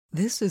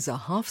This is a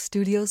Hoff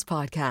Studios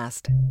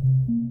podcast.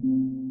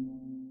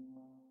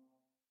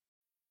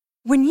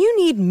 When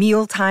you need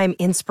mealtime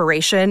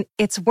inspiration,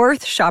 it's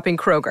worth shopping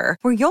Kroger,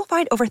 where you'll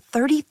find over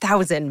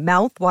 30,000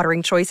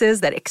 mouth-watering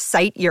choices that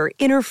excite your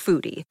inner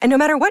foodie. And no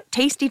matter what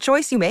tasty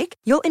choice you make,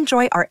 you'll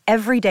enjoy our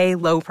everyday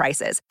low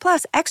prices,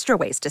 plus extra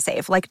ways to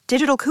save, like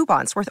digital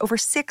coupons worth over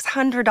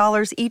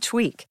 $600 each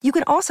week. You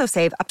can also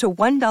save up to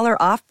 $1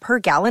 off per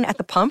gallon at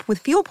the pump with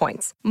fuel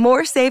points.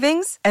 More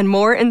savings and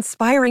more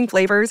inspiring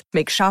flavors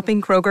make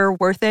shopping Kroger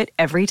worth it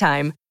every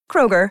time.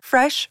 Kroger,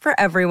 fresh for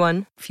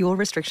everyone. Fuel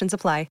restrictions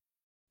apply.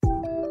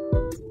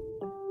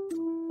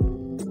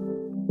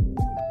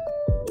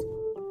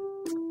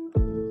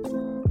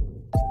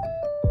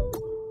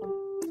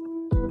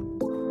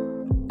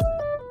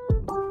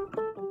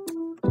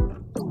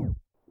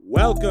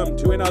 Welcome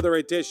to another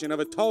edition of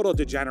a Total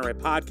Degenerate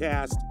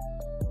podcast.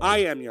 I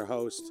am your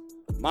host,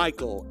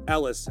 Michael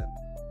Ellison.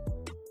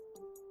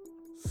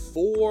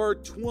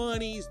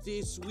 420s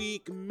this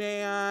week,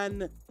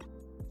 man.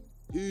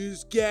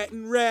 Who's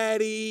getting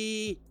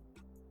ready?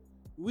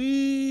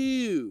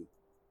 Woo!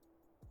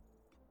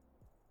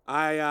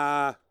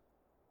 I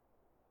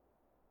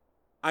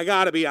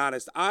gotta be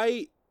honest.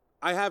 I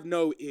have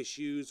no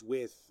issues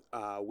with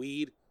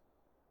weed.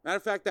 Matter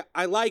of fact,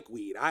 I like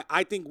weed.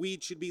 I think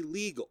weed should be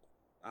legal.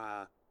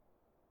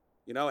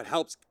 It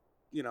helps,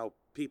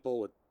 people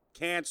with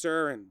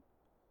cancer and,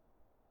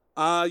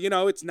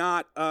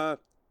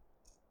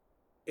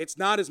 it's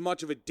not as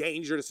much of a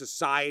danger to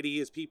society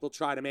as people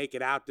try to make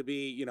it out to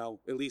be,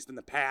 at least in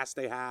the past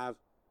they have.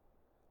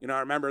 I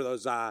remember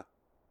those,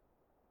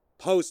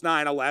 post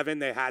 9/11,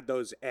 they had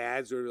those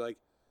ads where like,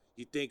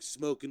 you think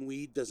smoking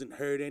weed doesn't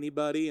hurt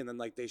anybody? And then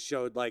they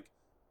showed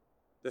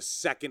the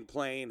second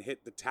plane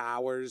hit the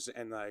towers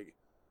and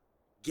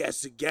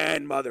guess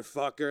again,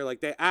 motherfucker.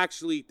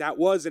 That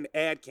was an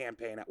ad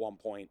campaign at one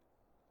point.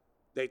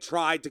 They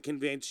tried to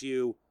convince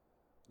you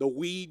the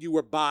weed you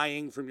were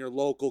buying from your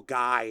local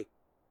guy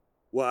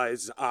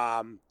was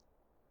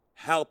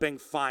helping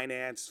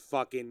finance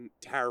fucking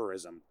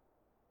terrorism,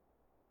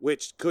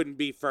 which couldn't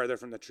be further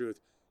from the truth.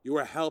 You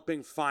were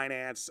helping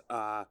finance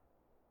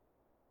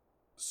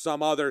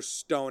some other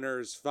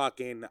stoner's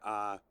fucking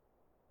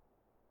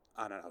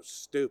I don't know,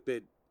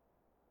 stupid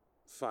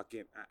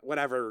fucking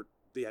whatever.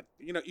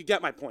 You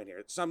get my point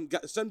here. Some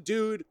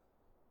dude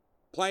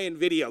playing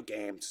video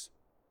games.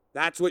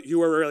 That's what you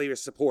were really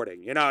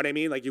supporting. You know what I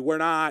mean? You were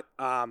not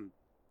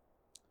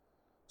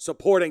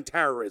supporting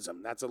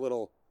terrorism. That's a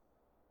little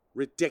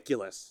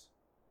ridiculous.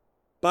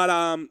 But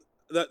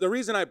the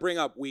reason I bring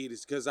up weed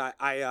is because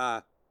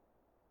I've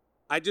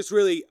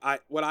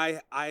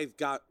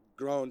got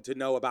grown to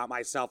know about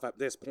myself at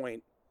this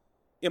point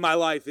in my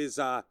life is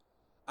I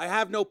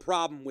have no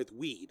problem with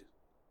weed.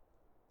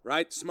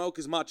 Right? Smoke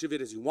as much of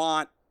it as you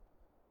want.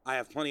 I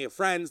have plenty of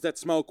friends that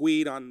smoke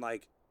weed on a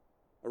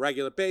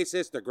regular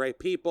basis. They're great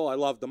people. I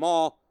love them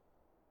all.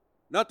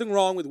 Nothing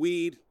wrong with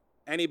weed.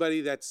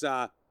 Anybody that's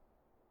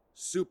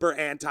super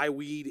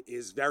anti-weed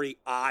is very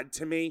odd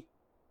to me.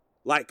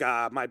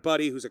 My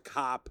buddy who's a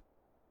cop.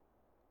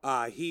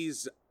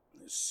 He's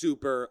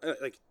super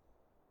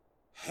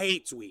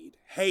hates weed.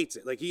 Hates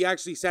it. He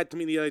actually said to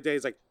me the other day,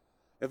 he's like,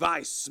 if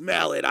I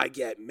smell it, I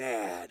get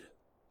mad.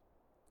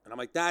 And I'm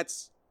like,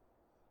 that's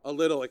a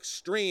little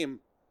extreme,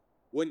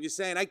 wouldn't you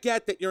say? And I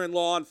get that you're in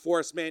law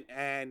enforcement,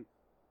 and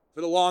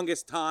for the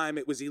longest time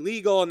it was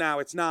illegal, now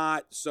it's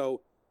not.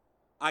 So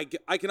I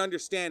can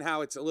understand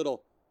how it's a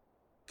little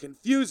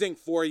confusing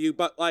for you,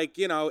 but I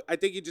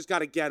think you just got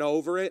to get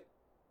over it.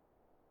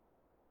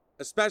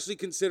 Especially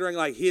considering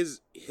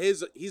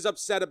he's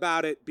upset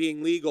about it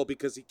being legal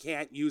because he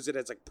can't use it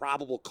as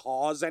probable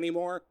cause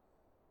anymore.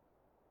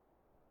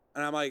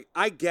 And I'm like,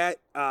 I get,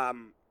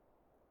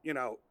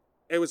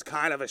 it was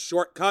kind of a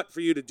shortcut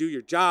for you to do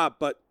your job,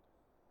 but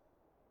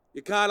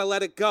you gotta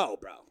let it go,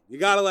 bro. You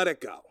gotta let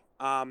it go.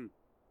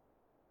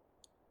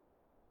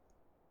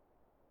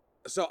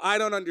 So I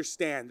don't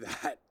understand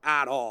that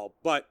at all.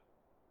 But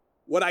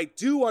what I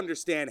do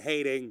understand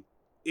hating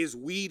is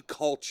weed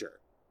culture.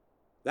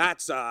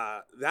 That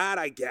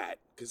I get.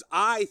 Because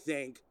I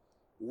think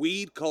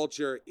weed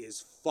culture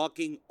is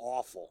fucking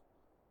awful.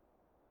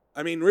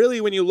 I mean, really,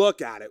 when you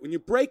look at it, when you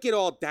break it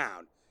all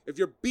down, if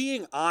you're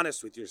being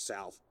honest with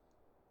yourself,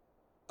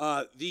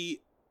 the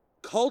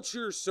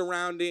culture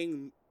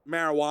surrounding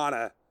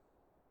marijuana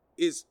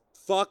is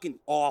fucking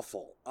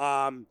awful.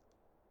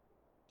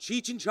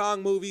 Cheech and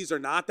Chong movies are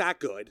not that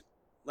good.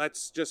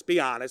 Let's just be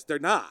honest. They're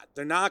not.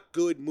 They're not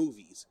good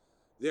movies.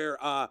 They're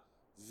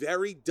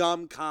very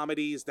dumb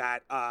comedies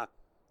that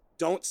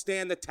don't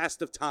stand the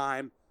test of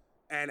time.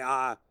 And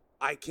I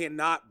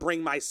cannot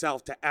bring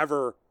myself to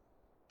ever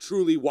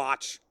truly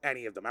watch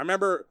any of them. I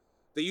remember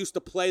they used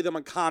to play them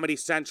on Comedy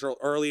Central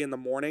early in the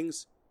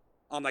mornings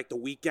on the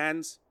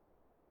weekends.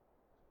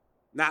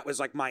 And that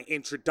was my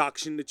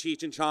introduction to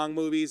Cheech and Chong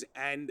movies,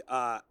 and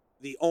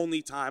the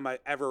only time I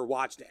ever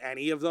watched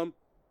any of them.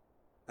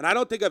 And I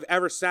don't think I've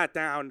ever sat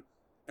down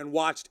and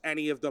watched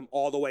any of them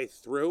all the way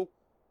through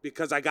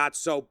because I got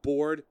so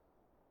bored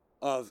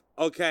of,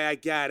 okay, I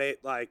get it,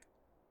 like,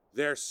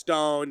 they're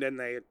stoned and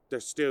they're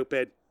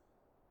stupid.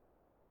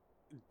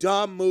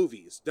 Dumb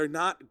movies. They're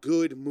not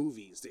good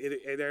movies.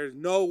 There's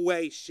no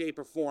way, shape,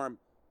 or form.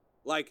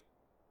 Like,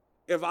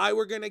 if I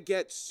were going to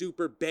get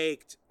super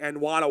baked and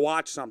want to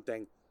watch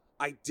something,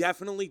 I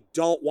definitely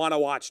don't want to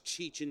watch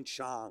Cheech and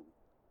Chong.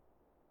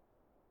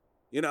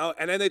 You know?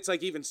 And then it's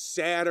like even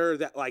sadder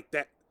that like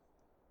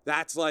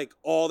that's like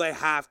all they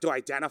have to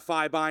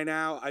identify by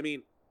now. I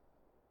mean,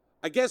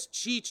 I guess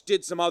Cheech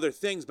did some other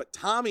things, but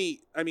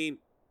Tommy, I mean,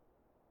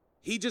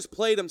 he just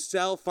played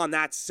himself on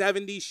that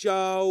 70s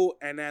show,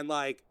 and then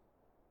like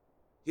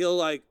he'll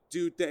like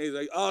do things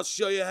like, I'll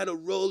show you how to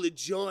roll a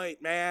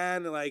joint,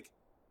 man. And like,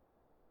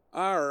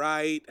 all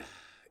right.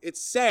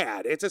 It's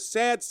sad. It's a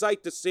sad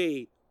sight to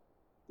see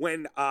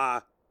when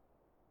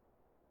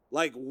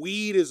like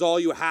weed is all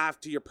you have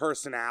to your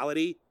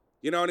personality.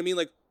 You know what I mean?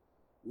 Like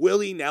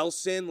Willie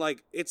Nelson,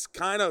 like it's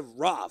kind of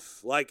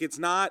rough. Like it's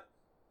not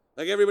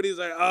like everybody's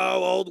like,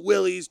 oh, old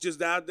Willie's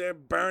just out there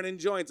burning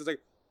joints. It's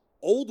like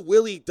old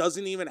Willie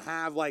doesn't even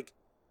have like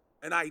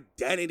an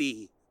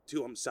identity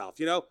to himself,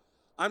 you know?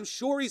 I'm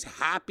sure he's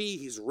happy,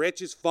 he's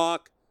rich as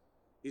fuck.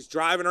 He's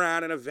driving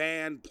around in a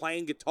van,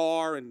 playing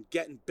guitar and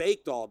getting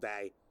baked all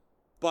day.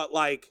 But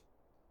like,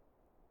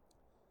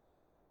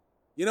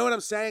 you know what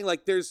I'm saying?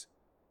 Like there's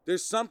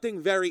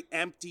something very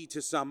empty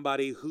to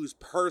somebody whose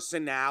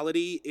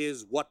personality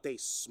is what they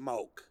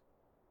smoke.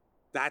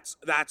 That's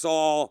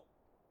all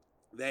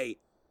they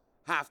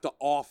have to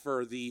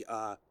offer the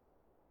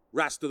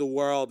rest of the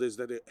world is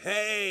that,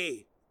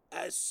 hey,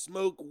 I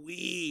smoke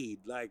weed.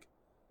 Like,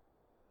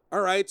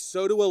 all right,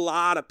 so do a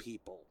lot of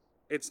people.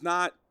 It's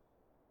not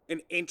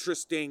an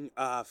interesting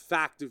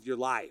fact of your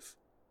life.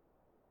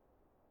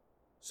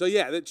 So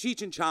yeah, the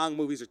Cheech and Chong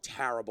movies are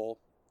terrible.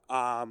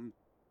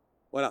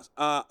 What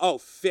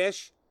else?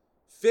 Fish.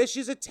 Fish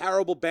is a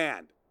terrible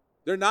band.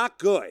 They're not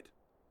good.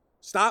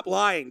 Stop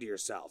lying to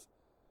yourself.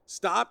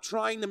 Stop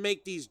trying to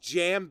make these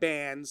jam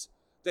bands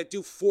that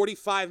do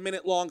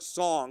 45-minute long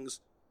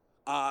songs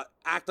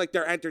act like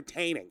they're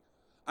entertaining.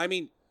 I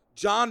mean,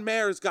 John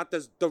Mayer's got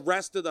the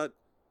rest of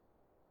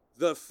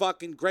the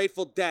fucking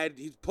Grateful Dead.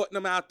 He's putting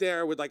them out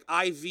there with like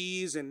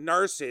IVs and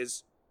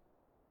nurses.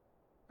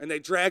 And they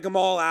drag them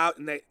all out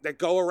and they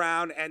go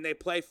around and they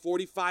play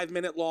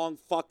 45-minute long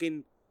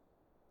fucking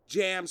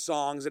jam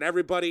songs. And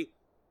everybody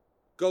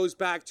goes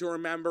back to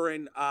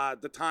remembering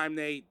the time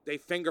they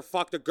finger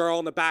fucked a girl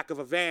in the back of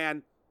a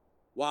van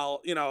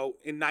while, you know,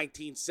 in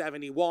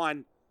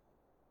 1971.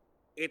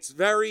 It's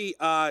very,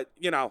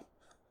 you know,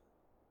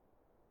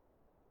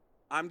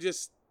 I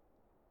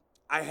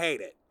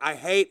hate it. I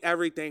hate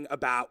everything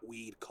about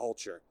weed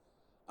culture.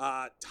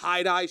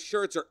 Tie-dye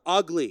shirts are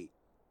ugly.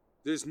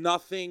 There's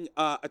nothing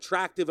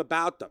attractive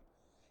about them.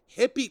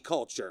 Hippie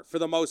culture, for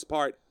the most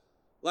part.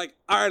 Like,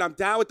 all right, I'm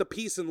down with the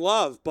peace and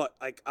love, but,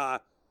 like,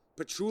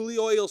 patchouli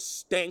oil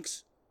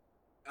stinks.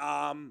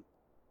 Yeah,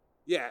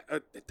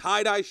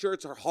 tie-dye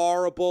shirts are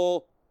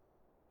horrible.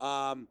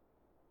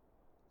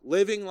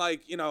 Living,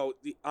 like, you know,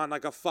 on,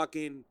 like, a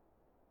fucking...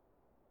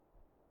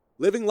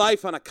 Living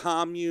life on a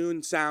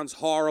commune sounds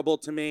horrible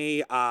to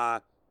me. I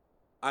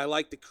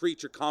like the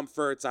creature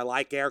comforts. I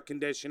like air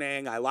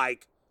conditioning. I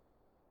like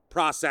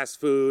processed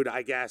food,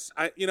 I guess.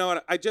 You know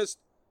what? I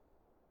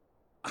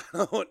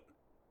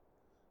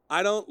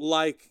don't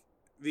like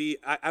the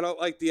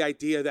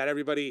idea that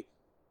everybody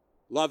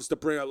loves to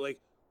bring up like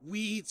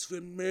weeds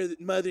from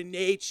Mother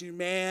Nature,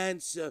 man.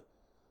 So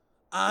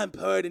I'm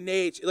part of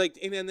nature. Like,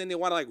 and then they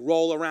want to like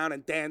roll around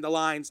in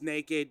dandelions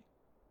naked.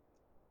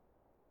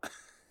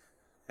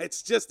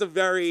 It's just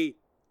again,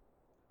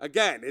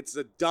 it's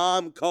a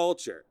dumb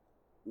culture.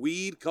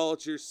 Weed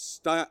culture,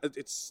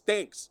 it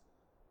stinks.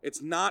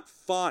 It's not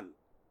fun.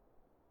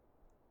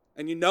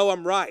 And you know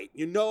I'm right.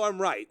 You know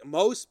I'm right.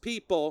 Most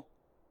people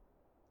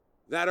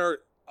that are,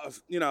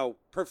 you know,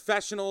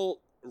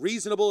 professional,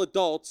 reasonable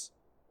adults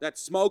that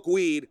smoke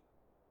weed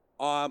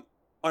are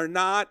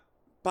not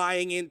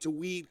buying into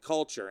weed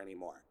culture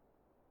anymore.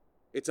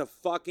 It's a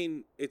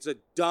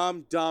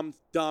dumb,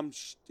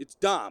 it's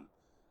dumb.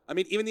 I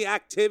mean, even the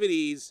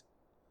activities,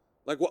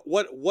 like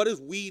what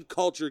is weed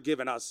culture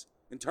giving us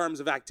in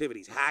terms of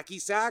activities? Hacky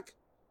sack?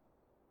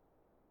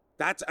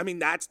 That's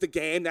the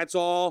game. That's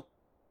all.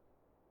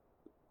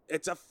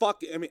 It's a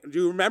I mean, do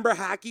you remember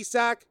hacky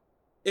sack?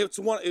 It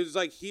was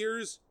like,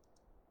 here's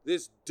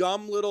this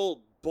dumb little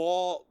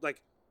ball,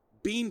 like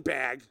bean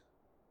bag.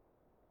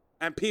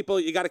 And people,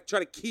 you got to try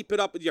to keep it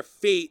up with your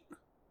feet.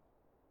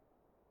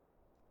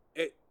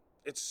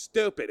 It's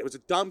stupid. It was a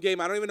dumb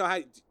game. I don't even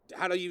know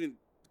how to even,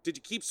 did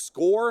you keep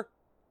score?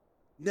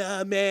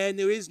 Nah, man,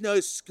 there is no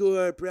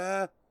score,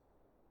 bruh.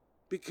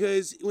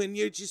 Because when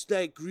you're just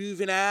like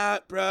grooving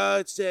out, bro,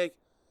 it's like,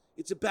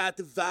 it's about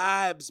the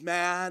vibes,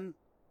 man.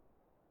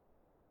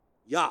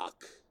 Yuck.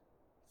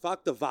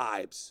 Fuck the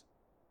vibes.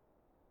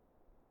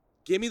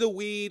 Give me the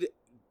weed,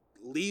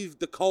 leave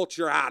the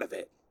culture out of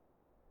it.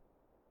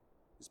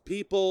 These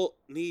people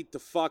need to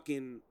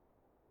fucking,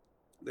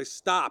 they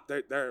stop.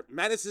 They're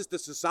menaces to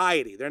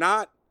society. They're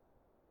not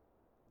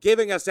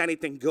giving us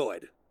anything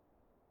good.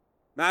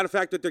 Matter of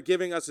fact, what they're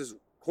giving us is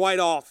quite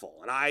awful.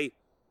 And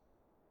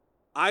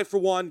I for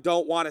one,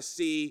 don't want to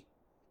see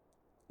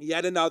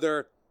yet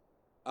another,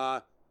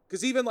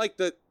 because even like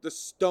the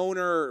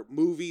stoner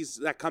movies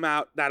that come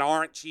out that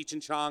aren't Cheech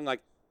and Chong,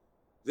 like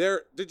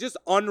they're just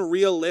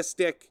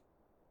unrealistic,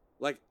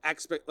 like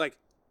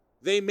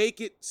they make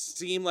it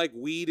seem like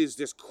weed is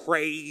this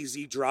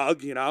crazy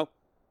drug, you know?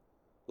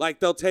 Like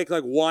they'll take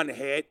like one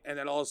hit and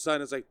then all of a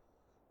sudden it's like,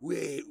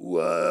 wait,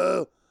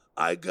 whoa,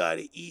 I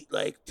gotta eat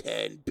like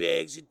 10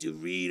 bags of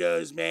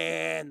Doritos,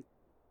 man.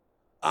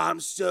 I'm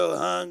so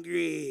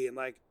hungry. And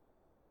like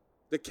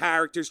the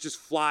characters just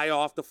fly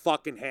off the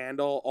fucking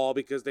handle all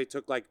because they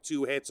took like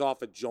 2 hits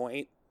off a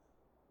joint.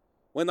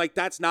 When like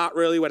that's not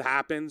really what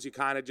happens. You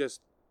kind of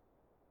just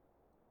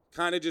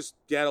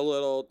get a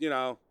little, you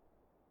know,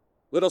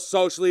 little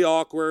socially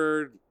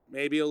awkward,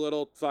 maybe a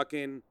little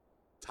fucking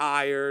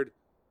tired.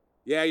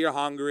 Yeah, you're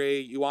hungry.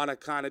 You want to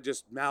kind of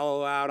just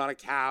mellow out on a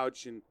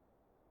couch and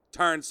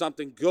turn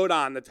something good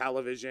on the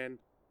television.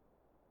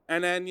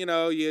 And then, you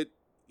know, you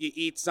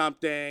eat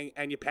something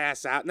and you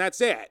pass out and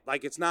that's it.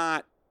 Like it's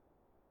not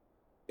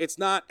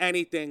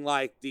anything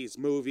like these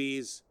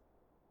movies.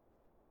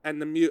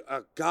 And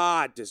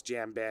God, does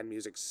jam band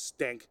music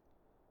stink.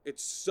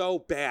 It's so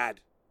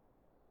bad.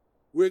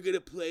 We're going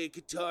to play a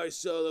guitar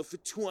solo for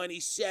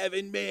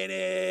 27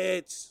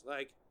 minutes.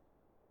 Like,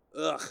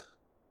 ugh.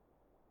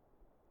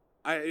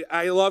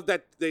 I love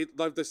that they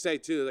love to say,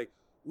 too, like,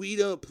 we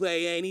don't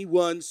play any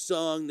one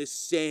song the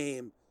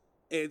same.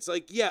 And it's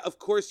like, yeah, of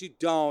course you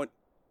don't.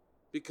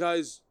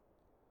 Because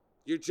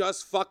you're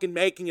just fucking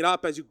making it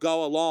up as you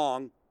go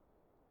along.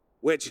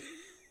 Which,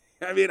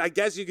 I mean, I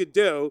guess you could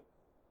do.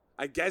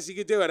 I guess you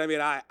could do it. I mean,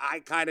 I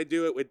kind of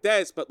do it with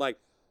this, but like,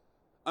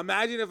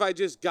 imagine if I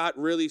just got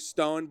really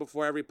stoned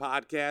before every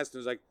podcast and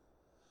was like,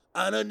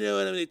 I don't know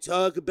what I'm going to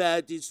talk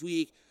about this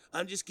week.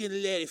 I'm just going to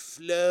let it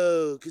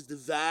flow because the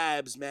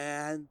vibes,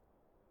 man.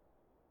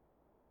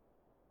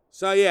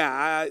 So,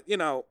 yeah, you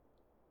know,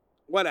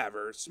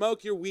 whatever.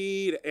 Smoke your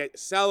weed.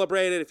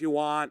 Celebrate it if you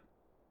want.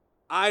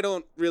 I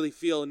don't really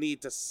feel a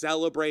need to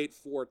celebrate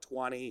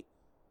 420.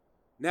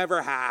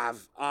 Never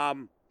have.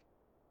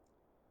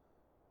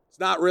 It's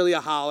not really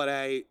a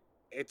holiday.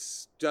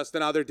 It's just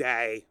another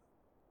day.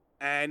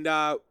 And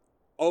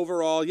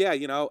overall, yeah,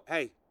 you know,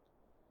 hey,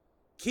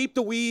 keep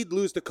the weed,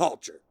 lose the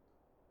culture.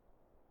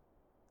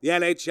 The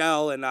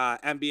NHL and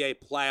NBA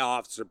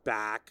playoffs are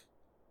back.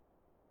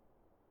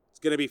 It's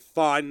going to be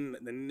fun.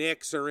 The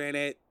Knicks are in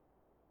it.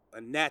 The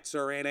Nets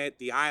are in it.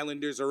 The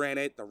Islanders are in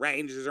it. The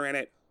Rangers are in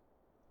it.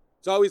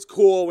 It's always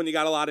cool when you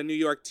got a lot of New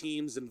York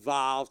teams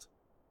involved.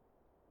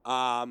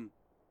 You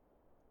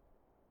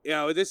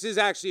know, this is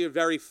actually a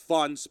very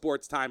fun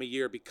sports time of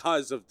year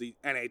because of the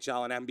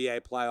NHL and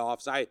NBA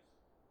playoffs.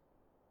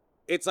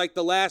 It's like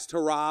the last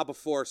hurrah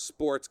before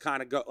sports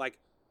kind of go, like,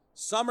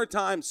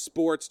 summertime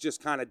sports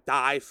just kind of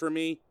die for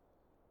me.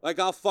 Like,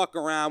 I'll fuck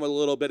around with a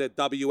little bit of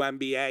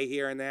WNBA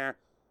here and there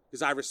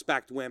because I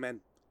respect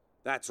women.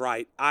 That's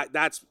right. I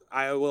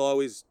will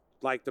always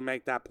like to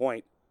make that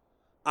point.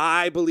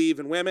 I believe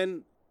in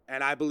women,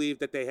 and I believe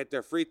that they hit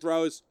their free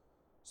throws.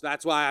 So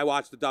that's why I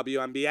watch the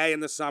WNBA in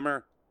the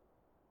summer.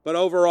 But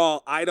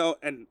overall, I don't,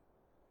 and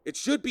it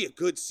should be a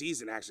good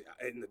season, actually,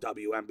 in the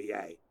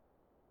WNBA.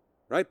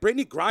 Right?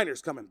 Brittany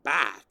Griner's coming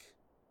back.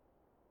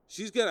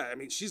 She's got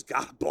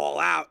to ball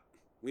out.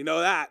 We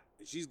know that.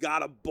 She's got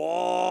to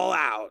ball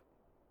out.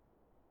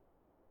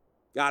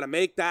 Got to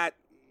make that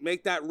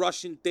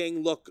Russian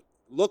thing look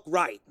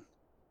right.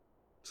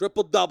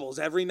 Triple doubles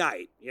every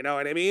night. You know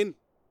what I mean?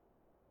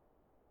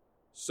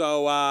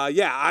 So,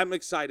 yeah, I'm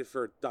excited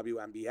for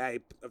WNBA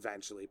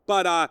eventually.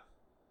 But,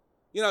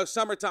 you know,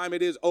 summertime,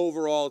 it is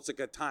overall, it's like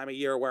a time of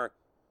year where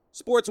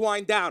sports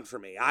wind down for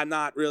me. I'm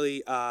not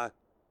really a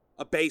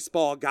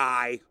baseball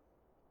guy.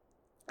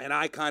 And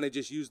I kind of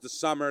just use the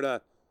summer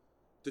to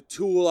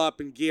tool up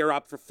and gear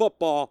up for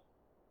football.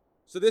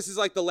 So this is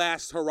like the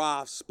last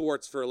hurrah of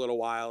sports for a little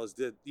while, is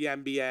the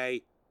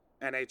NBA,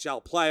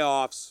 NHL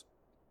playoffs.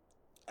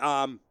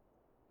 And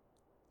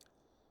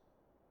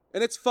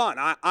it's fun.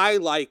 I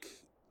like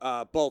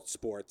both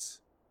sports.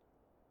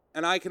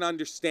 And I can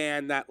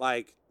understand that,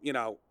 like, you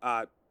know,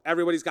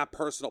 everybody's got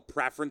personal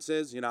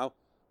preferences, you know.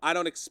 I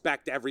don't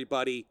expect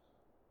everybody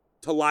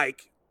to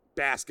like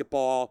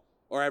basketball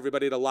or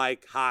everybody to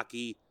like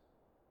hockey.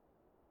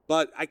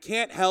 But I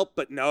can't help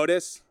but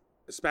notice,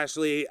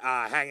 especially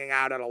hanging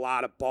out at a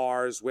lot of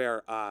bars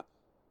where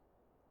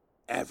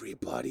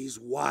everybody's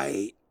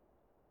white.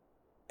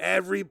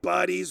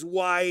 Everybody's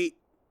white.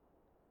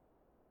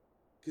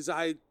 Because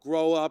I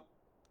grow up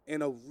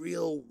in a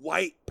real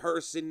white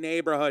person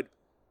neighborhood.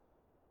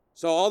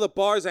 So all the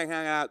bars I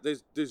hang out,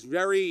 there's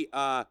very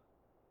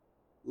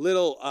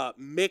little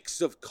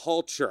mix of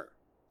culture,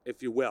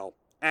 if you will.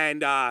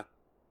 And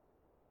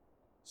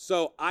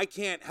so I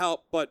can't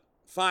help but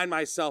find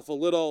myself a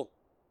little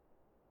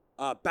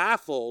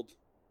baffled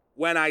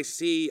when I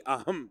see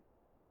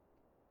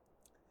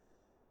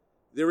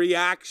the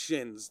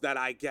reactions that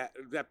I get,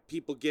 that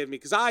people give me,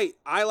 because I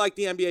like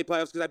the NBA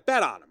playoffs because I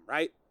bet on them,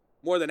 right?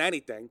 More than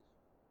anything.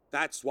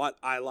 That's what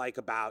I like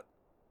about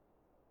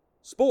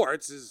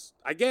sports is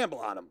I gamble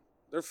on them.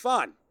 They're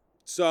fun.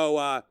 So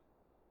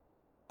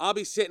I'll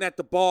be sitting at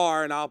the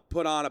bar and I'll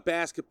put on a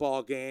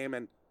basketball game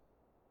and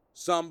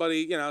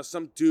somebody,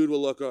 some dude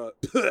will look up,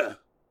 the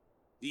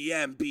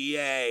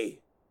NBA.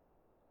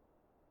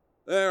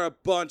 They're a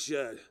bunch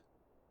of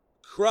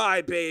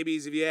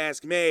crybabies if you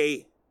ask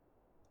me.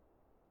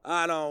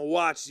 I don't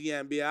watch the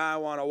NBA. I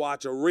want to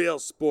watch a real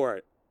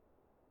sport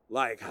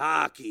like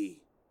hockey.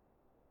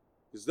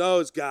 Because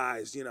those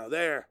guys,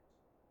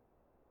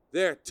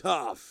 they're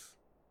tough.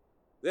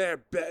 They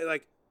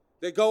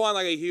go on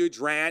like a huge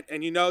rant,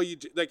 and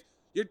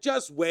you're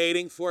just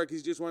waiting for it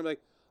because you just want to be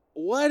like,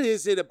 what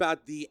is it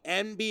about the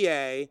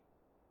NBA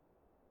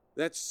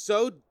that's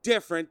so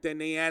different than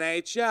the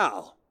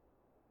NHL?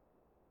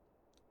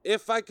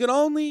 If I could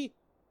only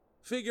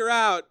figure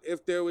out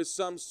if there was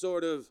some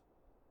sort of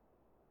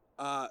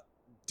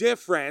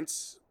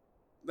difference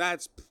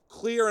that's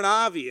clear and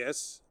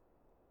obvious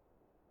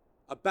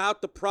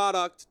about the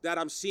product that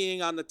I'm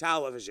seeing on the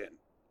television.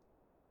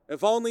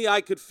 If only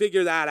I could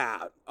figure that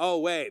out. Oh,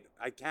 wait,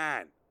 I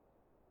can.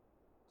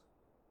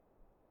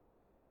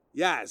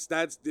 Yes,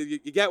 you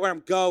get where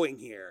I'm going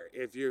here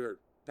if you're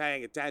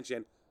paying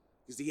attention.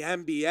 Because the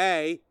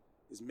NBA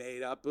is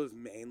made up of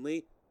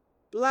mainly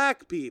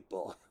black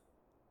people.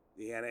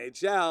 The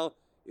NHL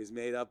is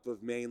made up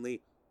of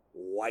mainly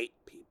white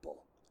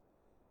people.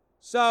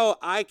 So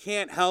I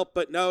can't help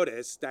but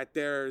notice that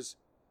there's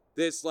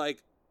this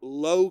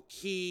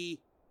low-key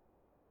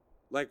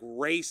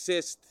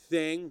racist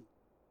thing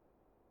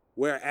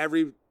where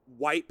every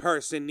white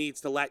person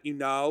needs to let you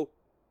know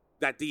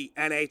that the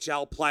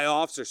NHL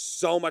playoffs are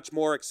so much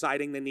more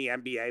exciting than the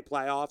NBA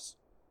playoffs.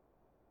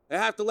 They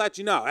have to let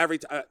you know every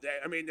time.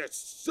 They're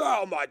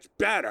so much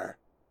better.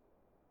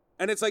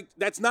 And it's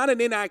that's not an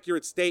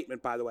inaccurate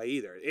statement, by the way,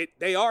 either.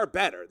 They are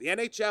better. The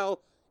NHL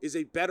is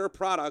a better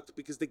product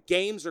because the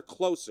games are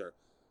closer.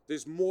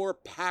 There's more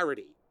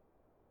parity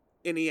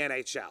in the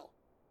NHL.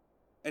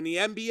 And the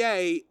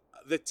NBA,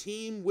 the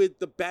team with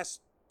the best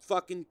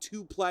fucking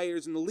 2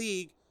 players in the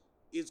league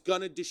is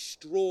going to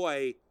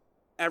destroy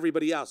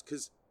everybody else.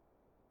 Because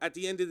at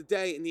the end of the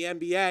day, in the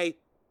NBA,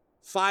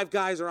 5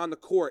 guys are on the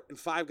court, and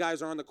 5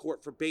 guys are on the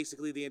court for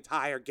basically the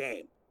entire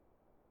game,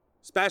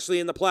 especially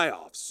in the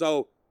playoffs.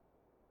 So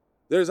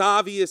there's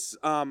obvious,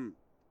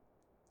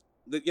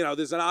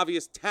 there's an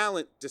obvious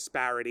talent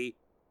disparity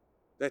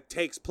that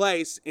takes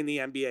place in the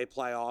NBA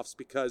playoffs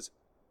because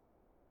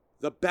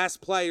the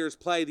best players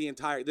play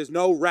there's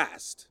no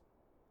rest.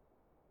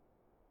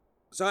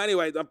 So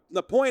anyway,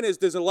 the point is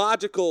there's a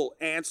logical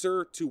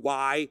answer to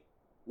why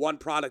one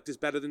product is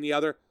better than the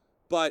other,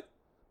 but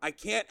I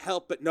can't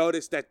help but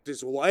notice that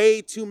there's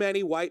way too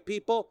many white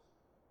people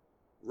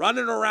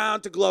running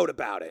around to gloat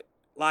about it,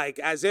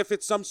 as if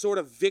it's some sort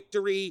of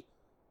victory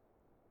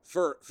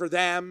for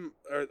them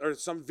or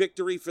some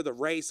victory for the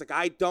race.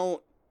 I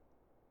don't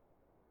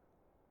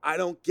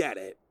get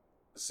it.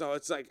 So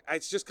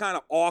it's just kind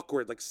of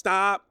awkward.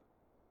 Stop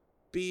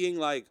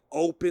being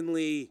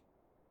openly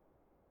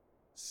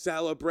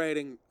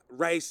celebrating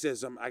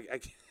racism.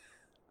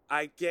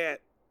 I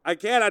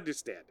can't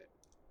understand it.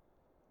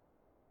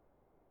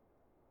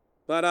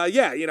 But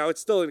it's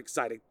still an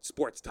exciting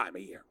sports time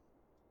of year.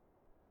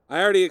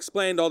 I already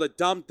explained all the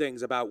dumb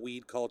things about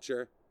weed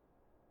culture.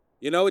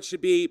 It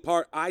should be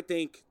I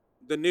think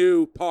the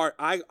new part,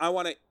 I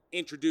want to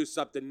introduce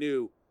something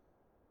new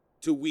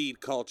to weed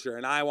culture,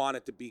 and I want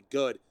it to be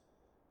good.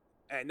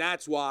 And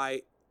that's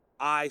why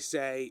I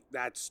say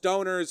that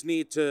stoners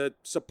need to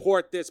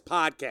support this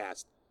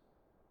podcast.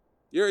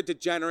 You're a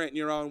degenerate in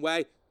your own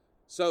way.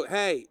 So,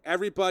 hey,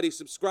 everybody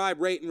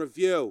subscribe, rate, and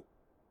review.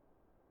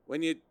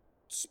 When you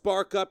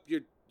spark up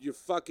your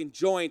fucking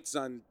joints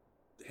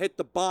hit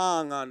the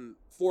bong on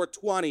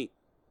 420,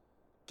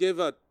 give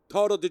a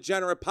Total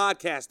Degenerate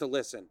podcast a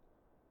listen.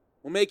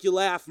 We'll make you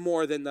laugh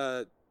more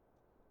than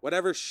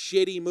whatever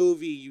shitty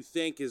movie you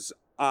think is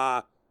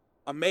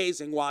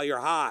amazing while you're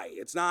high.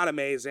 It's not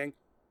amazing.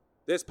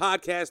 This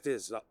podcast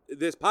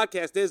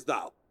is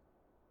though.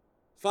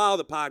 Follow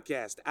the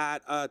podcast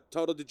at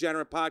Total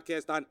Degenerate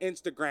Podcast on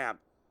Instagram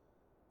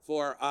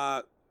for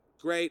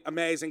great,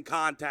 amazing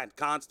content,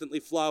 constantly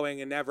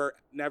flowing and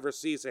never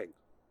ceasing.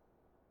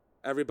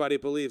 Everybody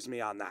believes me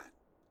on that.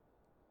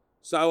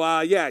 So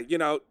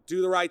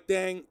do the right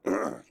thing.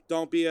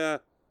 Don't be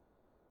a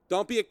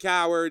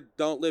coward.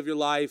 Don't live your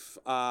life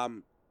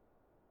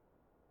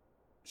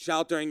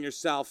sheltering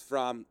yourself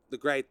from the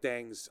great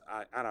things.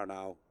 I don't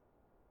know.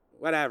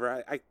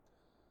 Whatever.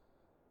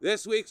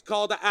 This week's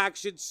call to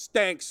action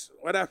stinks.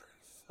 Whatever.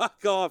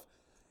 Fuck off.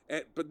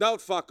 But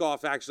don't fuck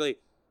off, actually.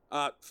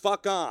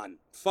 Fuck on.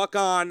 Fuck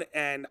on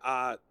and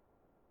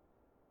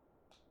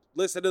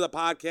listen to the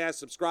podcast,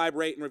 subscribe,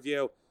 rate, and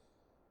review.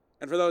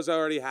 And for those I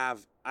already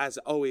have, as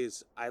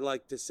always, I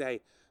like to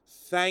say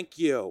thank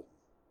you.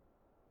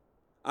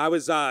 I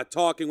was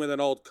talking with an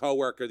old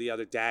coworker the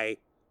other day,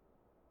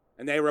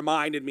 And they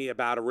reminded me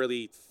about a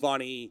really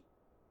funny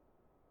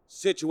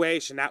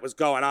situation that was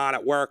going on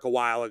at work a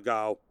while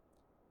ago.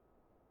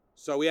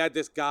 So we had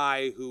this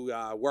guy who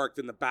worked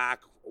in the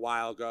back a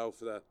while ago.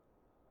 For the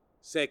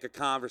sake of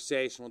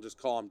conversation, we'll just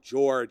call him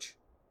George.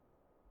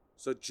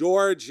 So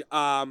George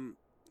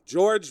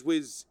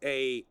was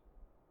a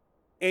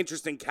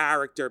interesting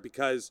character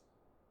because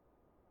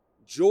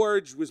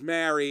George was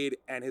married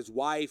and his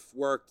wife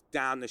worked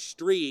down the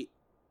street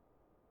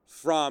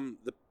from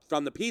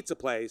the pizza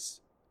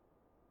place.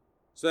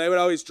 So they would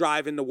always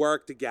drive into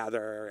work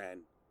together,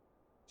 and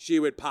she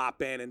would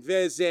pop in and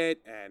visit,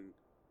 and,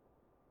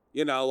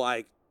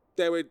 like,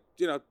 they would,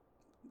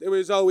 there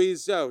was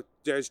always,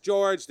 there's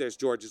George, there's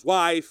George's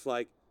wife,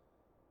 like,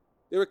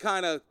 they were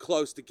kind of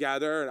close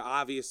together, and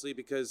obviously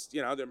because,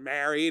 they're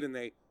married and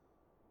they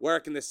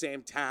work in the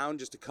same town,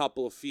 just a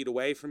couple of feet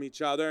away from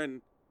each other,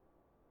 and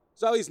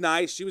it's always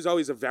nice. She was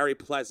always a very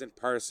pleasant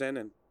person,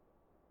 and,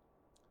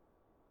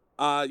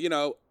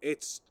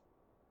 it's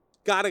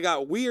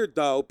got weird,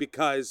 though,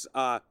 because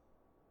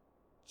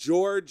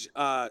George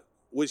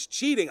was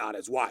cheating on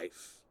his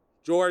wife.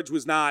 George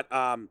was not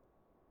a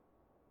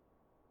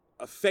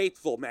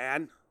faithful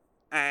man,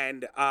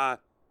 and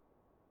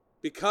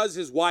because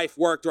his wife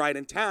worked right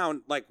in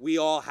town, like, we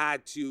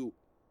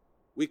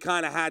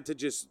kind of had to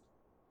just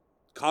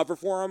cover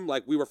for him.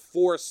 Like, we were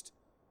forced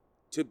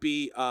to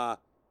be part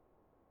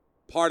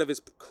of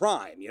his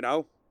crime,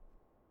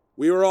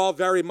 We were all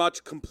very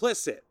much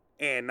complicit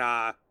in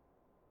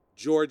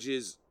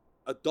George's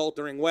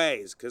adultering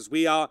ways, because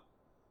we all,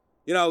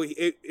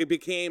 it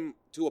became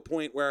to a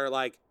point where,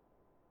 like,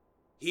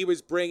 he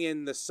was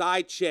bringing the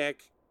side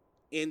chick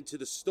into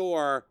the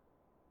store.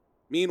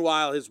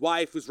 Meanwhile, his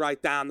wife was right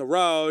down the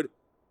road.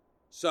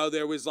 So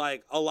there was,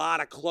 like, a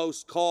lot of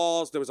close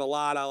calls. There was a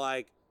lot of,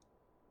 like,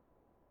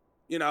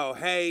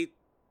 hey,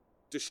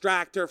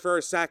 distract her for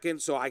a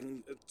second so I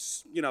can,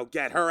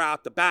 get her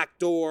out the back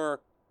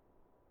door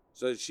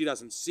so that she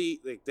doesn't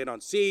they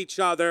don't see each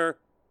other.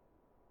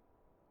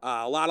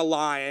 A lot of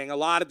lying, a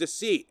lot of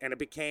deceit, and it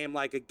became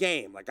like a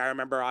game. Like, I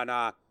remember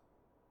on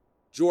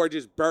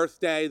George's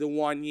birthday the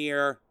one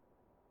year,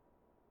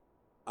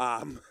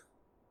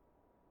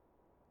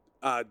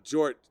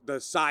 George, the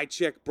side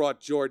chick, brought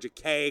George a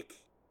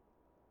cake,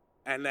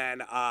 and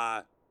then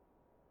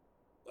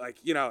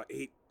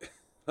he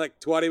like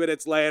 20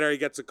 minutes later he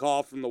gets a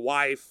call from the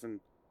wife, and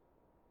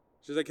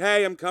she's like,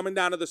 hey, I'm coming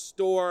down to the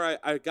store,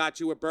 I got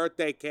you a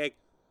birthday cake.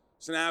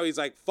 So now he's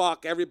like,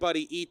 fuck,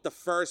 everybody eat the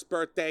first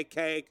birthday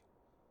cake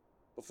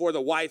before the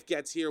wife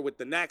gets here with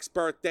the next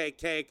birthday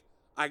cake.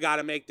 I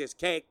gotta make this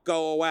cake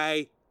go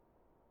away.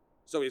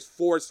 So he's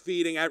force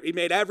feeding. He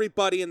made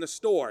everybody in the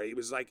store. He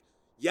was like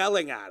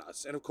yelling at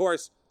us. And of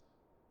course,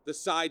 the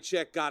side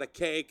chick got a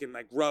cake and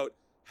like wrote,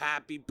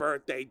 happy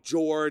birthday,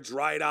 George,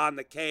 right on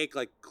the cake,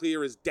 like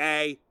clear as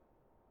day.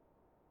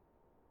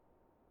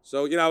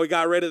 So, we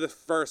got rid of the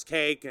first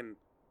cake, and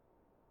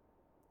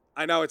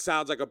I know it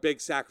sounds like a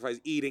big sacrifice,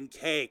 eating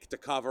cake to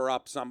cover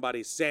up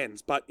somebody's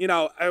sins, but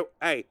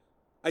I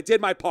did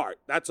my part.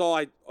 That's all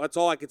I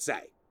could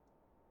say.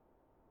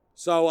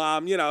 So,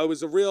 it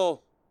was a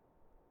real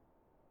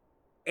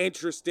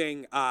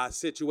interesting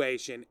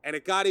situation, and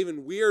it got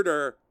even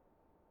weirder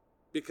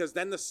because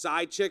then the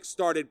side chick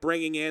started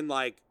bringing in,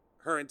 like,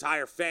 her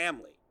entire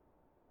family.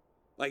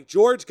 Like,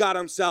 George got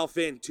himself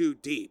in too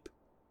deep.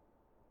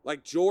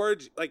 Like,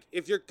 George, like,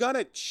 if you're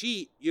gonna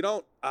cheat, you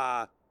don't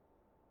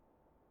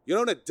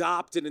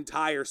adopt an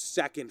entire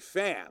second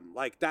fam.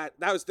 Like, that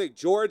was the thing.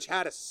 George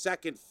had a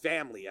second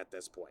family at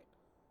this point.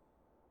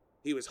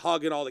 He was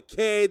hugging all the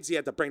kids. He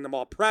had to bring them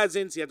all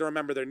presents. He had to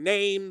remember their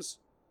names.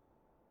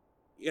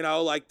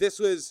 Like, this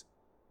was,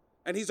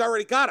 and he's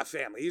already got a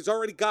family. He's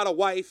already got a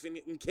wife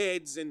and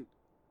kids, and,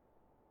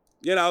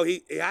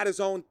 he had his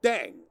own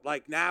thing.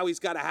 Like, now he's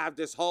got to have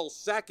this whole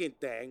second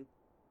thing.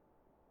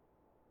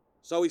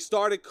 So he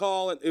started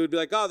calling, it would be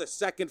like, oh, the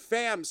second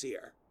fam's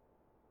here.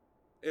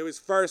 It was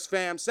first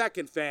fam,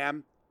 second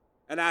fam,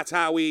 and that's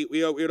how we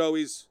would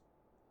always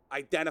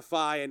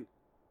identify and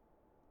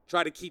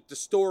try to keep the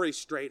story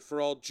straight for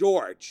old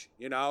George,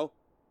 It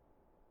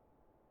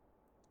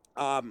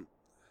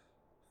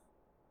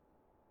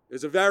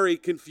was a very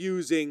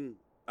confusing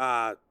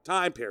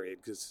time period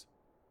because,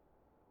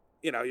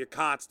 you're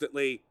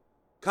constantly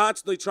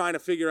trying to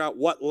figure out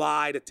what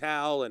lie to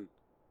tell and,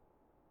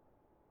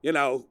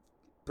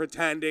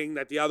 pretending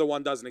that the other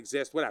one doesn't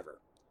exist, whatever.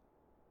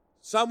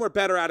 Some were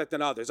better at it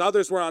than others.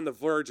 Others were on the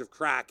verge of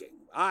cracking.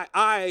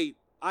 I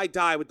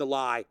die with the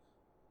lie.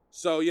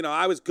 So,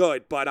 I was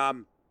good. But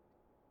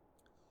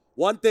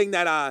one thing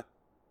that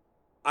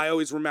I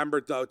always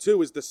remembered, though, too,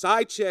 was the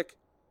side chick.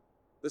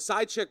 The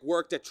side chick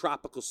worked at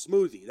Tropical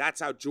Smoothie. That's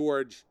how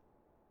George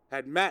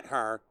had met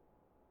her,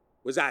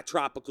 was at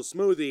Tropical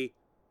Smoothie.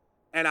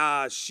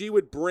 And she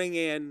would bring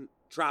in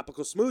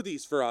tropical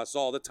smoothies for us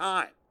all the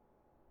time.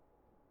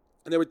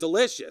 And they were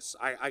delicious.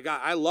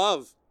 I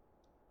love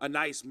a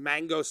nice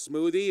mango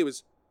smoothie. It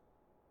was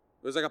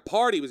like a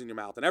party was in your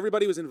mouth, and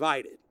everybody was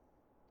invited. It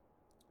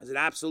was an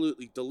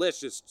absolutely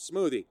delicious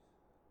smoothie.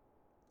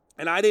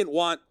 And I didn't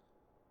like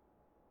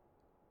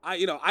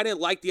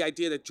the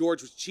idea that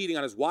George was cheating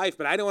on his wife,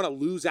 but I didn't want to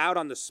lose out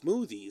on the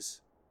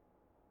smoothies.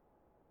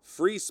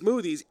 Free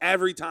smoothies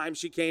every time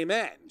she came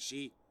in.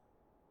 She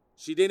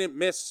didn't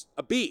miss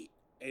a beat,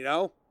 It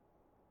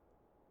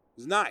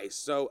was nice.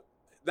 So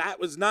that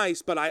was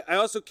nice, but I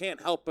also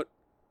can't help but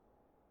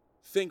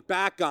think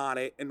back on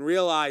it and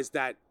realize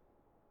that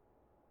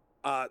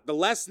the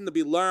lesson to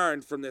be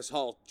learned from this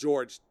whole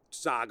George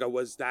saga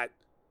was that,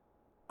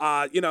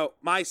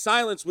 my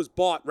silence was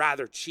bought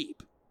rather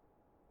cheap.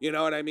 You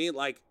know what I mean?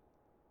 Like,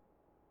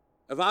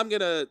 if I'm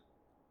going to,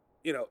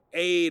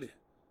 aid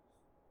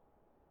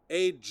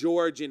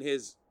George in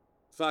his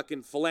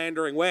fucking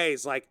philandering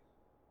ways, like,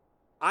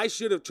 I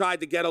should have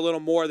tried to get a little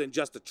more than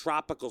just a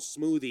tropical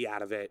smoothie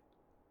out of it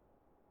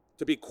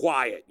to be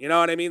quiet. You know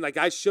what I mean? Like,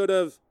 I should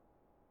have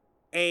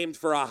aimed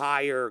for a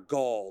higher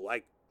goal.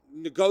 Like,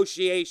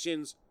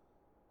 negotiations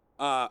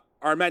are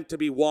meant to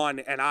be won,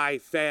 and I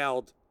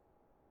failed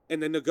in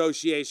the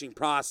negotiation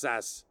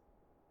process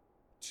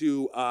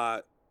to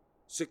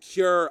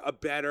secure a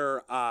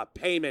better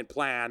payment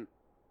plan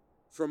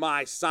for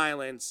my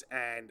silence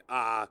and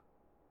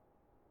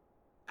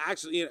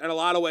actually, in a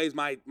lot of ways,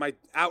 my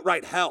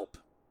outright help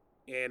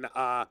in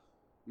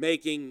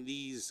making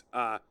these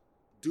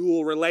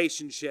dual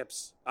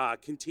relationships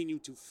continue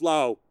to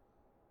flow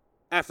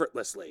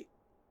effortlessly.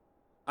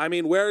 I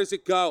mean, where does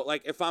it go?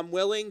 Like, if I'm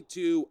willing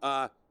to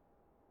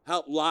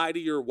help lie to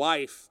your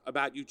wife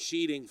about you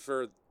cheating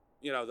for,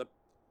 the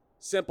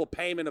simple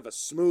payment of a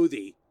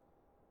smoothie,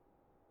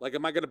 like,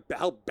 am I going to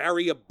help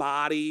bury a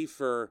body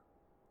for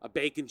a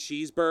bacon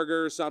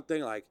cheeseburger or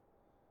something? Like,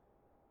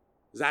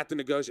 is that the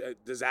negotiation?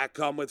 Does that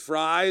come with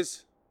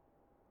fries?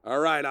 All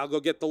right, I'll go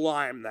get the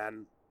lime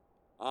then.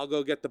 I'll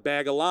go get the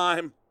bag of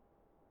lime.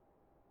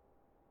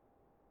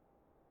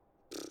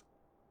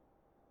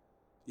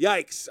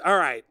 Yikes. All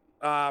right.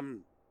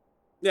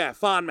 Yeah,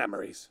 fond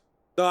memories.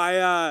 So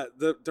I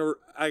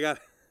got,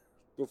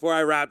 before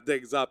I wrap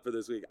things up for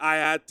this week,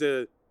 I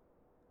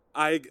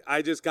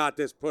just got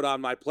this put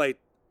on my plate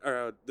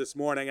this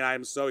morning, and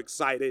I'm so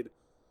excited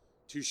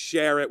to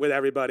share it with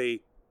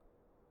everybody.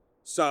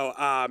 So,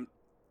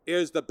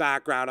 here's the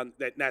background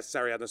that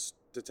necessary on this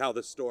to tell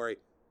this story.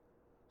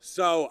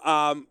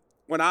 So,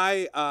 when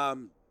I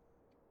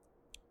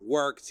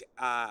worked,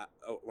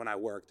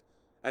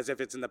 as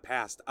if it's in the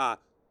past.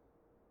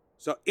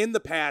 So in the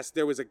past,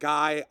 there was a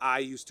guy I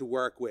used to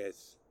work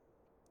with.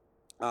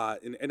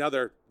 In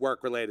another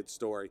work-related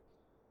story.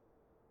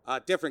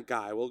 Different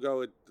guy. We'll go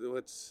with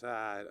what's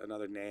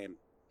another name.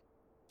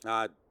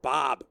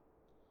 Bob.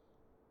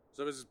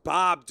 So it was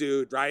Bob,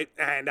 dude, right?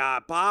 And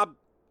Bob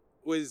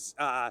was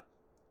an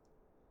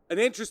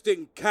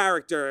interesting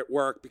character at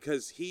work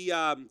because he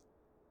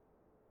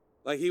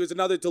was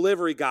another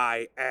delivery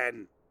guy,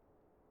 and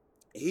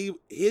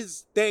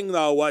his thing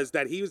though was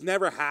that he was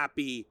never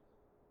happy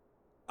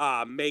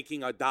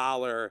making a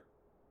dollar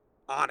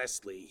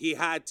honestly.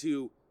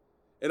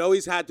 It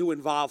always had to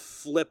involve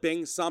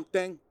flipping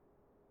something.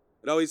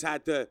 There always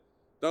had to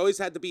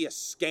be a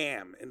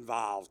scam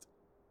involved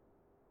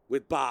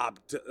with Bob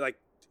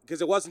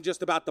because it wasn't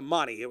just about the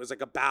money. It was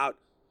like about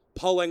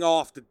pulling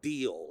off the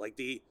deal. Like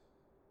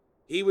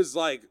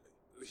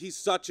he's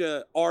such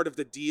a art of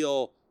the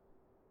deal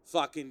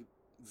fucking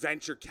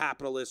venture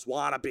capitalist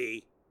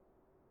wannabe.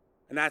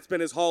 And that's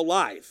been his whole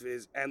life.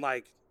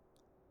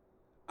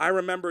 I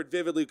remember it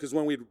vividly because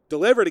when we'd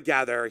deliver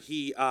together,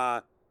 he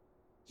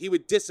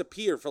would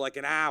disappear for like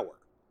an hour.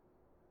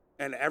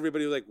 And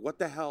everybody was like, what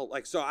the hell?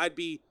 Like, so I'd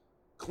be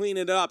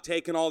cleaning it up,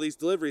 taking all these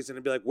deliveries, and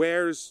it'd be like,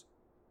 where's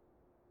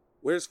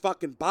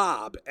fucking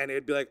Bob? And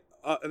it'd be like,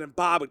 and then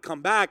Bob would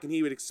come back and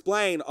he would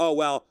explain, oh,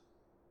 well,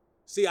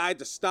 see, I had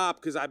to stop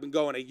because I've been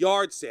going to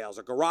yard sales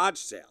or garage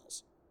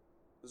sales.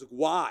 I was like,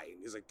 why?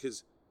 He's like,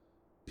 because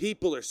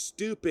people are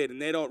stupid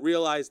and they don't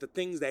realize the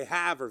things they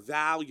have are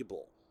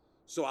valuable.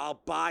 So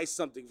I'll buy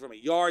something from a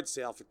yard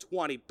sale for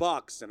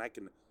 $20 and I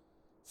can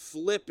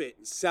flip it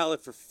and sell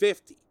it for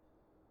 $50.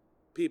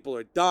 People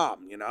are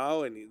dumb, and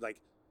it's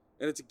like,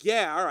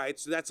 yeah, all right,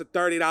 so that's a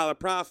 $30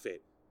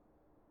 profit.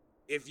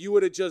 If you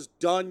would have just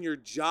done your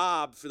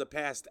job for the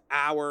past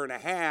hour and a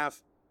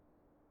half,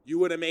 you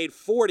would have made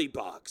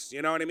 $40.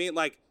 You know what I mean?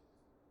 Like,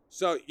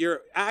 so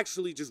you're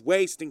actually just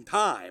wasting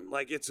time.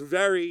 Like, it's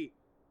very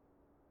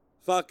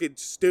fucking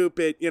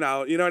stupid, you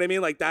know what I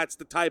mean? Like, that's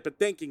the type of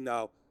thinking,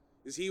 though,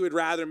 is he would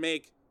rather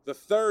make the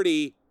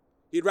 30,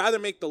 he'd rather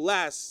make the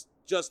less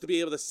just to be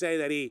able to say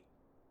that he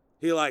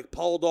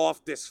pulled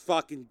off this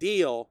fucking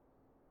deal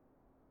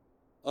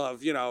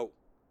of,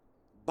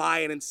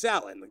 buying and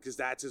selling, because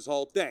that's his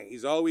whole thing.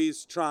 He's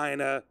always trying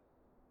to,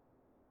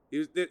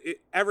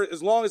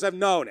 as long as I've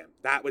known him,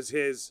 that was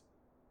his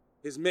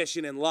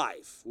mission in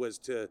life, was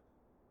to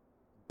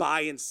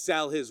buy and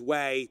sell his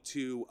way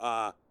to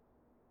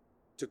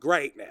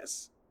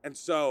greatness. And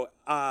so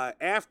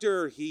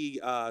after he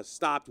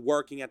stopped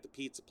working at the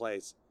pizza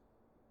place,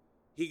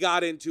 he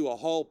got into a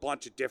whole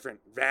bunch of different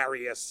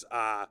various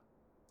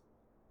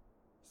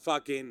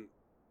fucking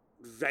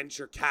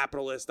venture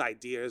capitalist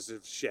ideas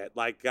of shit.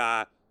 Like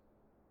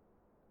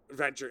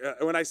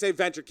when I say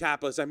venture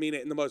capitalist, I mean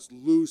it in the most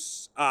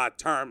loose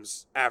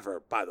terms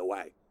ever, by the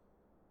way.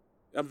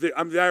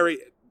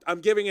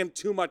 I'm giving him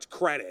too much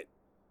credit,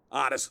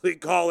 honestly,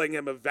 calling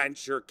him a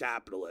venture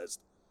capitalist.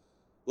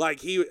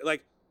 Like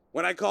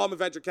when I call him a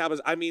venture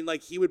capitalist, I mean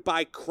like he would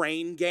buy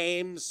crane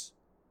games,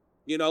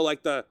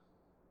 like the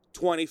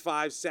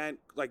 25-cent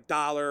like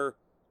dollar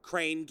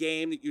crane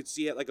game that you'd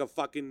see at like a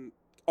fucking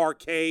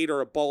arcade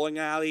or a bowling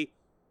alley,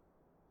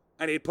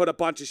 and he'd put a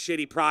bunch of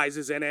shitty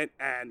prizes in it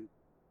and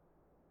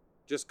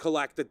just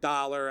collect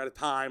 $1 at a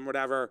time,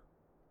 whatever.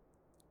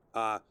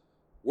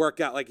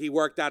 He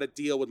worked out a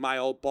deal with my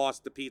old boss,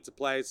 the pizza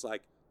place,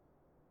 like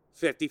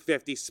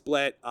 50-50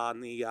 split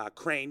on the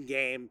crane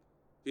game.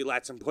 He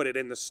lets him put it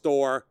in the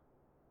store.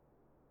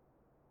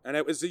 And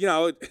it was,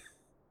 I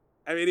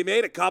mean, he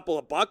made a couple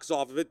of bucks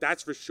off of it,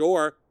 that's for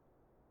sure.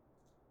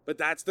 But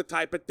that's the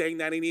type of thing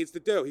that he needs to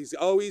do. He's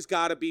always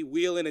got to be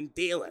wheeling and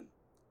dealing.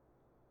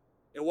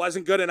 It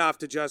wasn't good enough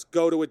to just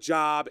go to a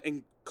job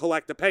and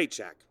collect a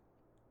paycheck.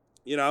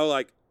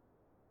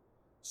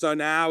 So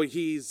now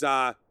he's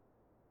kind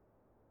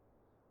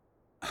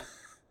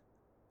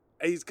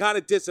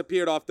of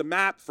disappeared off the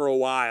map for a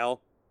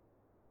while.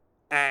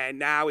 And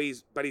now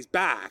he's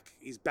back.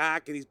 He's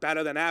back and he's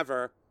better than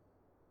ever.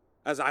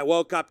 As I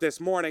woke up this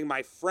morning,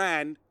 my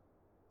friend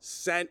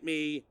sent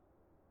me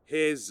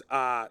his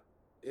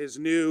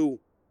new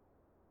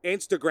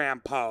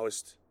Instagram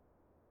post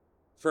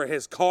for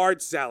his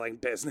card selling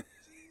business.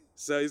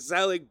 So he's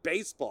selling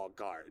baseball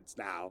cards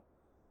now.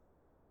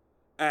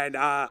 And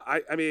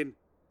I mean,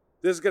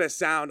 this is going to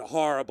sound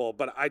horrible,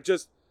 but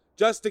just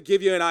to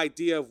give you an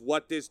idea of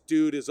what this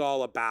dude is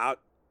all about,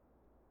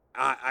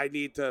 I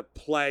need to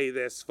play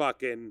this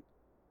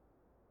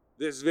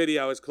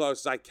video as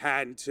close as I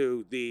can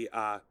to the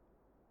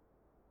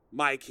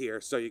mic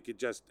here so you could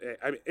just,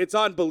 I mean, it's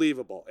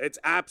unbelievable. It's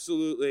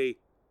absolutely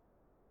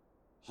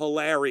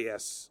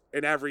hilarious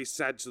in every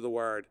sense of the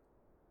word.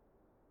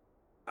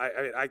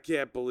 I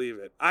can't believe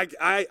it.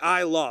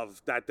 I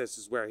love that this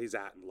is where he's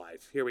at in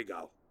life. Here we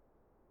go.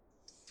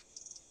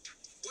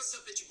 What's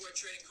up, it's your boy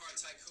Trading Card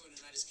Tycoon,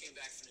 and I just came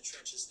back from the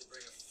trenches to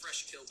bring a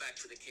fresh kill back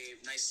to the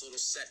cave. Nice little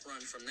set run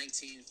from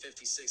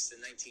 1956 to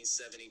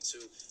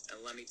 1972.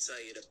 And let me tell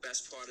you, the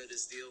best part of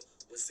this deal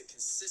was the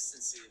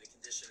consistency of the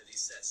condition of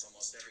these sets.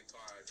 Almost every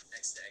card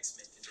X to X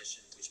mint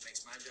condition, which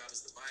makes my job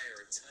as the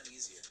buyer a ton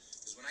easier.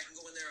 Because when I can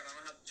go in there and I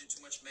don't have to do too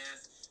much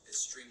math, it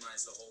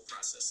streamlines the whole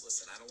process.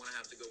 Listen, I don't want to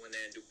have to go in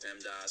there and do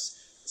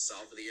PEMDAS,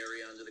 solve for the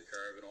area under the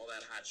curve, and all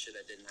that hot shit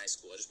I did in high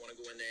school. I just want to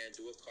go in there and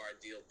do a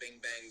card deal,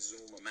 bing, bang,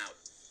 zoom, I'm out.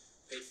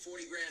 Paid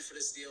 $40 grand for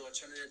this deal. I'll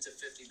turn it into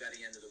 50 by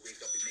the end of the week.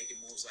 I'll be making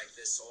moves like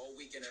this all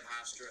weekend at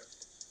Hofstra.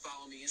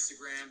 Follow me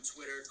Instagram,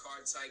 Twitter,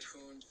 Card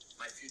Tycoon,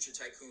 my future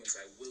tycoons.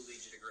 I will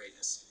lead you to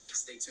greatness.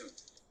 Stay tuned.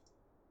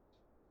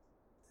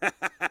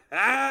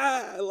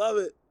 I love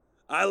it.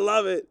 I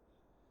love it.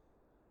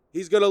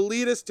 He's going to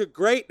lead us to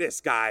greatness,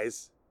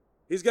 guys.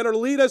 He's going to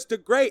lead us to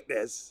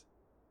greatness.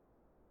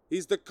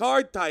 He's the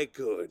Card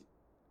Tycoon.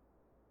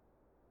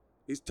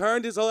 He's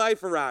turned his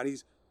life around.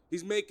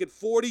 He's making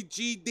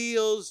 40G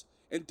deals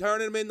and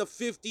turning them into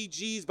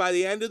 50Gs by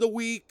the end of the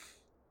week.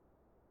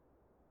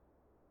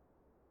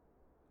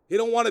 He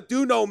don't want to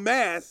do no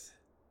math.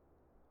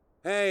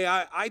 Hey,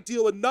 I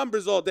deal with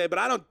numbers all day, but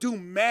I don't do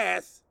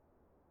math.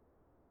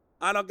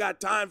 I don't got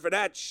time for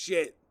that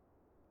shit.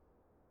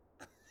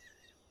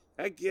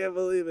 I can't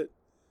believe it.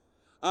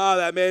 Oh,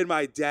 that made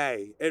my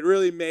day. It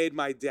really made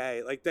my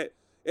day. Like that,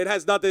 it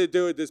has nothing to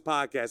do with this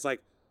podcast.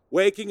 Like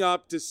waking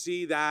up to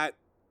see that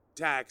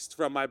text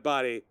from my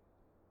buddy.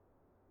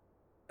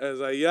 I was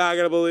like, you're not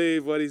going to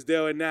believe what he's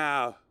doing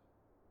now.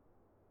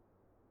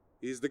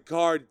 He's the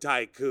Card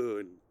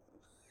Tycoon.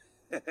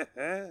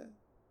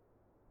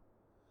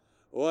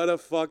 What a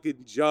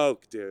fucking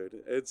joke,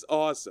 dude. It's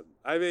awesome.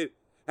 I mean,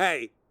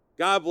 hey,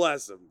 God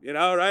bless him,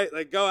 right?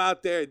 Like, go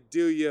out there and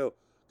do you.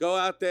 Go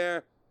out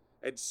there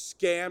and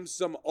scam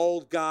some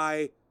old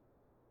guy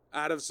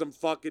out of some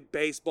fucking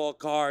baseball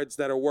cards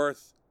that are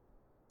worth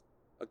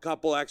a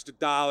couple extra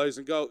dollars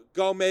and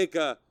go make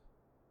a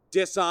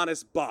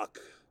dishonest buck.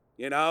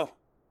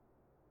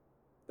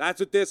 That's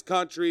what this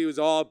country was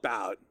all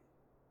about.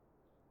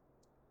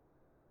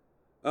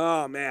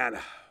 Oh, man.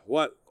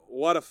 What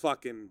a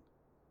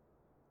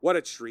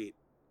treat.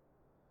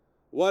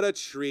 What a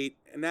treat.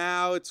 And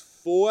now it's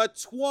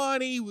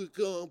 420. We're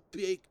going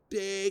big,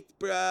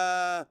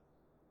 bruh.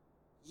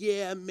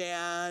 Yeah,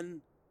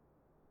 man.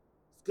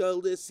 Let's go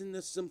listen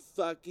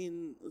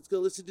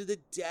to the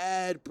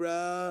Dad,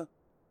 bruh.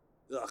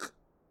 Ugh.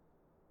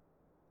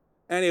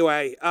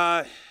 Anyway,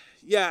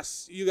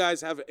 yes, you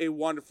guys have a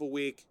wonderful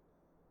week.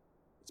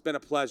 It's been a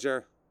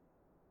pleasure.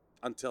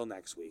 Until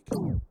next week.